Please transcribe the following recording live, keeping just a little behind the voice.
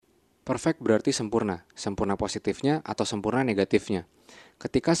Perfect berarti sempurna, sempurna positifnya atau sempurna negatifnya.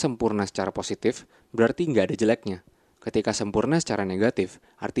 Ketika sempurna secara positif, berarti nggak ada jeleknya. Ketika sempurna secara negatif,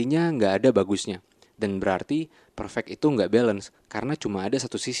 artinya nggak ada bagusnya. Dan berarti perfect itu nggak balance, karena cuma ada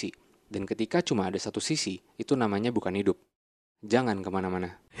satu sisi. Dan ketika cuma ada satu sisi, itu namanya bukan hidup. Jangan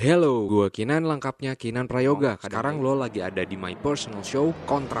kemana-mana. Hello, gue Kinan, lengkapnya Kinan Prayoga. Sekarang lo lagi ada di my personal show,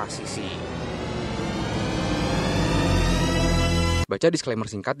 Kontrasisi. Baca disclaimer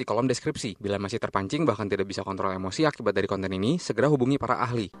singkat di kolom deskripsi. Bila masih terpancing bahkan tidak bisa kontrol emosi akibat dari konten ini, segera hubungi para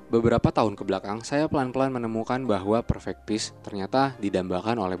ahli. Beberapa tahun ke belakang, saya pelan-pelan menemukan bahwa perfect peace ternyata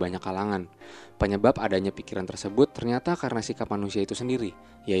didambakan oleh banyak kalangan. Penyebab adanya pikiran tersebut ternyata karena sikap manusia itu sendiri,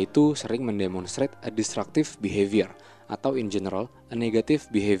 yaitu sering mendemonstrate a destructive behavior, atau in general, a negative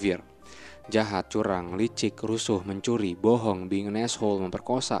behavior. Jahat, curang, licik, rusuh, mencuri, bohong, being an asshole,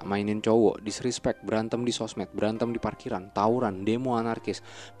 memperkosa, mainin cowok, disrespect, berantem di sosmed, berantem di parkiran, tawuran, demo anarkis,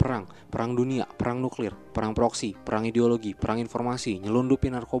 perang dunia, perang nuklir, perang proksi, perang ideologi, perang informasi,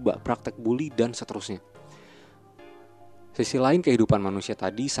 nyelundupin narkoba, praktek bully, dan seterusnya. Sisi lain kehidupan manusia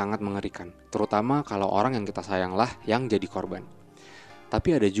tadi sangat mengerikan, terutama kalau orang yang kita sayanglah yang jadi korban.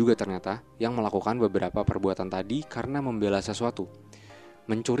 Tapi ada juga ternyata yang melakukan beberapa perbuatan tadi karena membela sesuatu.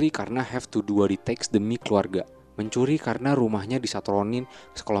 Mencuri karena have to do what it takes demi keluarga. Mencuri karena rumahnya disatronin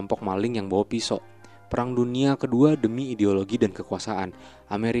sekelompok maling yang bawa pisau. Perang dunia kedua demi ideologi dan kekuasaan.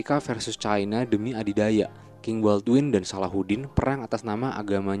 Amerika versus China demi adidaya. King Baldwin dan Salahuddin perang atas nama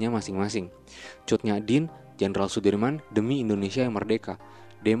agamanya masing-masing. Cut Nyak Jenderal Sudirman demi Indonesia yang merdeka.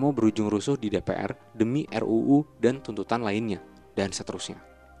 Demo berujung rusuh di DPR demi RUU dan tuntutan lainnya. Dan seterusnya.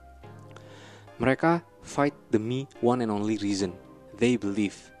 Mereka fight demi one and only reason. They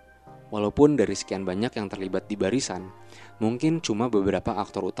believe. Walaupun dari sekian banyak yang terlibat di barisan, mungkin cuma beberapa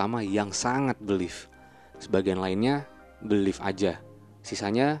aktor utama yang sangat believe. Sebagian lainnya believe aja.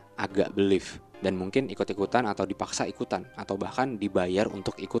 Sisanya agak believe dan mungkin ikut-ikutan atau dipaksa ikutan atau bahkan dibayar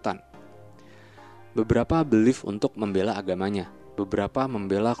untuk ikutan. Beberapa believe untuk membela agamanya, beberapa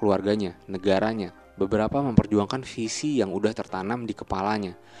membela keluarganya, negaranya, beberapa memperjuangkan visi yang udah tertanam di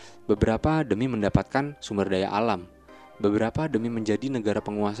kepalanya, beberapa demi mendapatkan sumber daya alam, beberapa demi menjadi negara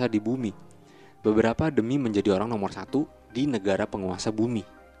penguasa di bumi. Beberapa demi menjadi orang nomor 1 di negara penguasa bumi.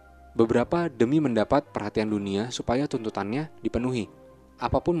 Beberapa demi mendapat perhatian dunia supaya tuntutannya dipenuhi.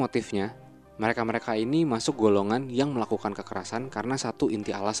 Apapun motifnya, mereka-mereka ini masuk golongan yang melakukan kekerasan karena satu inti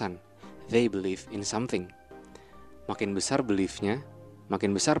alasan. They believe in something. Makin besar beliefnya,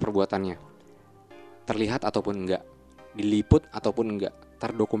 makin besar perbuatannya. Terlihat ataupun enggak, diliput ataupun enggak,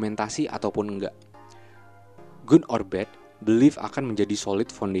 terdokumentasi ataupun enggak. Good or bad, belief akan menjadi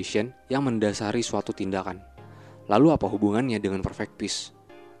solid foundation yang mendasari suatu tindakan. Lalu apa hubungannya dengan perfect peace?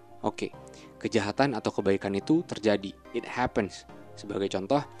 Oke, kejahatan atau kebaikan itu terjadi. It happens. Sebagai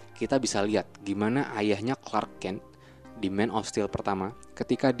contoh, kita bisa lihat gimana ayahnya Clark Kent di Man of Steel pertama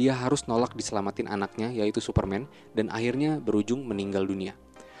ketika dia harus nolak diselamatin anaknya yaitu Superman dan akhirnya berujung meninggal dunia.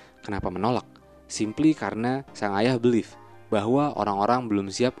 Kenapa menolak? Simply karena sang ayah believe bahwa orang-orang belum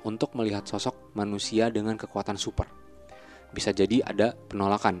siap untuk melihat sosok manusia dengan kekuatan super. Bisa jadi ada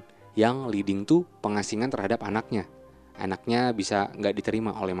penolakan yang leading to pengasingan terhadap anaknya. Anaknya bisa nggak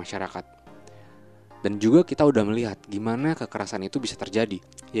diterima oleh masyarakat. Dan juga kita udah melihat gimana kekerasan itu bisa terjadi,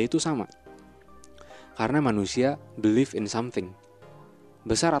 yaitu sama. Karena manusia believe in something.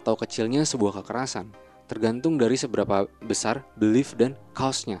 Besar atau kecilnya sebuah kekerasan tergantung dari seberapa besar belief dan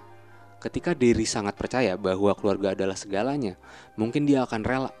cause-nya. Ketika diri sangat percaya bahwa keluarga adalah segalanya, mungkin dia akan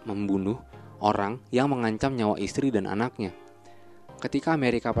rela membunuh orang yang mengancam nyawa istri dan anaknya. Ketika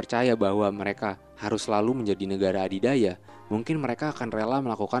Amerika percaya bahwa mereka harus selalu menjadi negara adidaya, mungkin mereka akan rela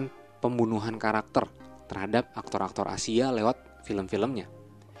melakukan pembunuhan karakter terhadap aktor-aktor Asia lewat film-filmnya.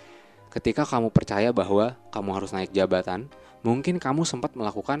 Ketika kamu percaya bahwa kamu harus naik jabatan, mungkin kamu sempat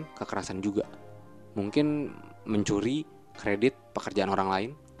melakukan kekerasan juga. Mungkin mencuri kredit pekerjaan orang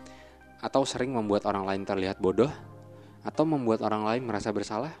lain, atau sering membuat orang lain terlihat bodoh, atau membuat orang lain merasa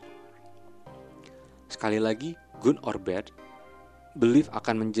bersalah. Sekali lagi, good or bad, belief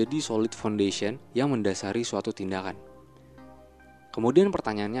akan menjadi solid foundation yang mendasari suatu tindakan. Kemudian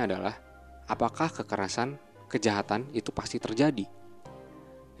pertanyaannya adalah, apakah kekerasan, kejahatan itu pasti terjadi?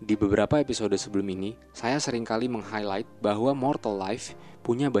 Di beberapa episode sebelum ini, saya seringkali meng-highlight bahwa mortal life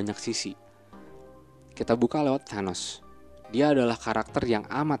punya banyak sisi. Kita buka lewat Thanos. Dia adalah karakter yang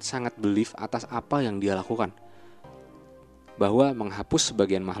amat sangat belief atas apa yang dia lakukan. Bahwa menghapus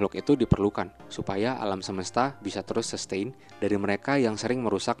sebagian makhluk itu diperlukan, supaya alam semesta bisa terus sustain dari mereka yang sering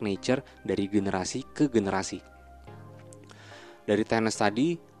merusak nature dari generasi ke generasi. Dari Thanos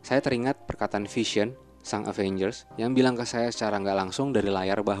tadi, saya teringat perkataan Vision sang Avengers, yang bilang ke saya secara nggak langsung dari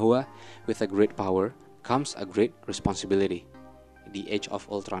layar bahwa with a great power comes a great responsibility. The Age of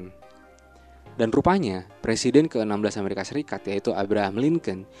Ultron. Dan rupanya, Presiden ke-16 Amerika Serikat yaitu Abraham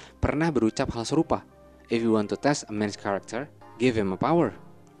Lincoln pernah berucap hal serupa. If you want to test a man's character, give him a power.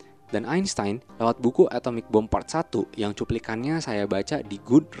 Dan Einstein lewat buku Atomic Bomb Part 1 yang cuplikannya saya baca di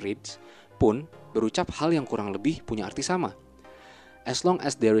Goodreads pun berucap hal yang kurang lebih punya arti sama. As long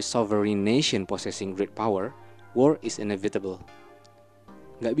as there is sovereign nation possessing great power, war is inevitable.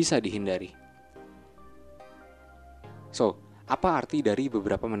 Nggak bisa dihindari. So, apa arti dari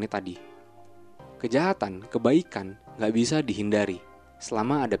beberapa menit tadi? Kejahatan, kebaikan nggak bisa dihindari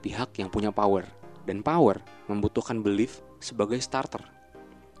selama ada pihak yang punya power. Dan power membutuhkan belief sebagai starter.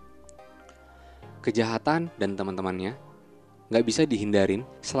 Kejahatan dan teman-temannya nggak bisa dihindarin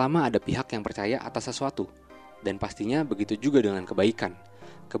selama ada pihak yang percaya atas sesuatu. Dan pastinya begitu juga dengan kebaikan.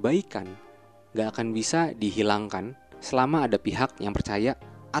 Kebaikan nggak akan bisa dihilangkan selama ada pihak yang percaya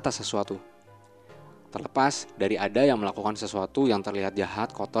atas sesuatu. Terlepas dari ada yang melakukan sesuatu yang terlihat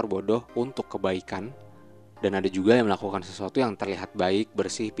jahat, kotor, bodoh untuk kebaikan, dan ada juga yang melakukan sesuatu yang terlihat baik,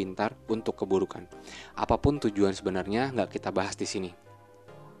 bersih, pintar untuk keburukan. Apapun tujuan sebenarnya nggak kita bahas di sini.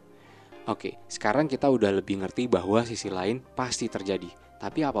 Oke, sekarang kita udah lebih ngerti bahwa sisi lain pasti terjadi.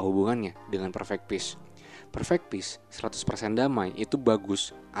 Tapi apa hubungannya dengan perfect peace? Perfect peace, 100% damai itu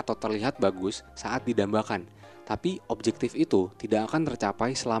bagus atau terlihat bagus saat didambakan. Tapi objektif itu tidak akan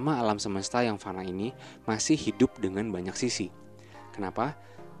tercapai selama alam semesta yang fana ini masih hidup dengan banyak sisi. Kenapa?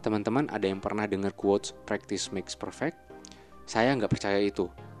 Teman-teman ada yang pernah dengar quotes practice makes perfect? Saya nggak percaya itu.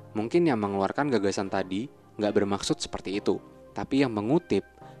 Mungkin yang mengeluarkan gagasan tadi nggak bermaksud seperti itu. Tapi yang mengutip,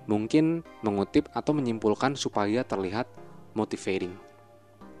 mungkin mengutip atau menyimpulkan supaya terlihat motivating.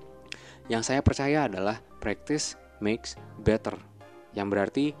 Yang saya percaya adalah practice makes better. Yang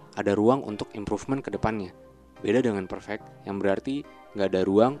berarti ada ruang untuk improvement ke depannya. Beda dengan perfect, yang berarti nggak ada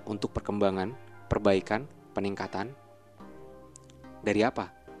ruang untuk perkembangan, perbaikan, peningkatan. Dari apa?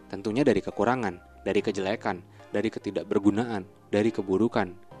 Tentunya dari kekurangan, dari kejelekan, dari ketidakbergunaan, dari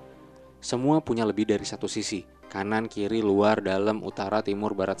keburukan. Semua punya lebih dari satu sisi, kanan, kiri, luar, dalam, utara,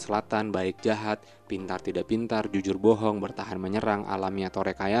 timur, barat, selatan, baik jahat, pintar tidak pintar, jujur bohong, bertahan menyerang, alami atau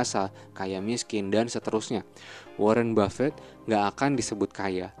rekayasa, kaya miskin, dan seterusnya. Warren Buffett gak akan disebut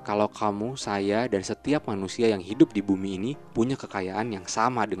kaya kalau kamu, saya, dan setiap manusia yang hidup di bumi ini punya kekayaan yang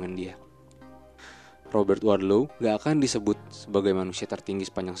sama dengan dia. Robert Wadlow gak akan disebut sebagai manusia tertinggi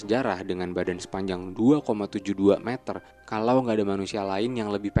sepanjang sejarah dengan badan sepanjang 2,72 meter kalau gak ada manusia lain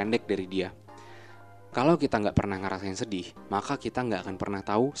yang lebih pendek dari dia. Kalau kita gak pernah ngerasain sedih, maka kita gak akan pernah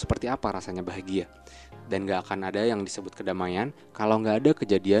tahu seperti apa rasanya bahagia. Dan gak akan ada yang disebut kedamaian kalau gak ada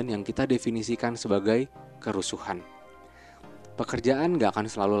kejadian yang kita definisikan sebagai kerusuhan. Pekerjaan gak akan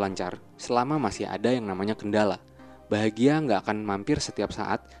selalu lancar selama masih ada yang namanya kendala. Bahagia nggak akan mampir setiap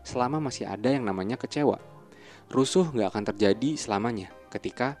saat selama masih ada yang namanya kecewa. Rusuh nggak akan terjadi selamanya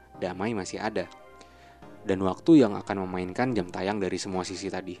ketika damai masih ada. Dan waktu yang akan memainkan jam tayang dari semua sisi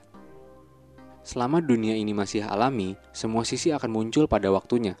tadi. Selama dunia ini masih alami, semua sisi akan muncul pada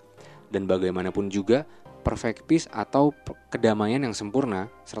waktunya. Dan bagaimanapun juga, perfect peace atau kedamaian yang sempurna,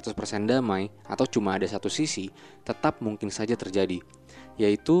 100% damai, atau cuma ada satu sisi, tetap mungkin saja terjadi.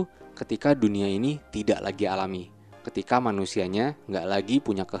 Yaitu ketika dunia ini tidak lagi alami. Ketika manusianya nggak lagi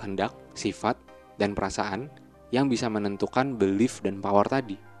punya kehendak, sifat, dan perasaan yang bisa menentukan belief dan power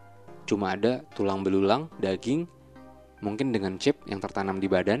tadi. Cuma ada tulang belulang, daging, mungkin dengan chip yang tertanam di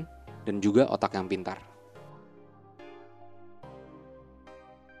badan, dan juga otak yang pintar.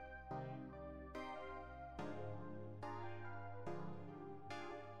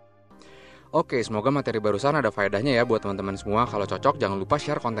 Oke, semoga materi barusan ada faedahnya ya buat teman-teman semua. Kalau cocok, jangan lupa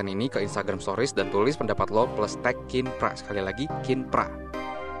share konten ini ke Instagram Stories dan tulis pendapat lo plus tag Kinpra. Sekali lagi, Kinpra.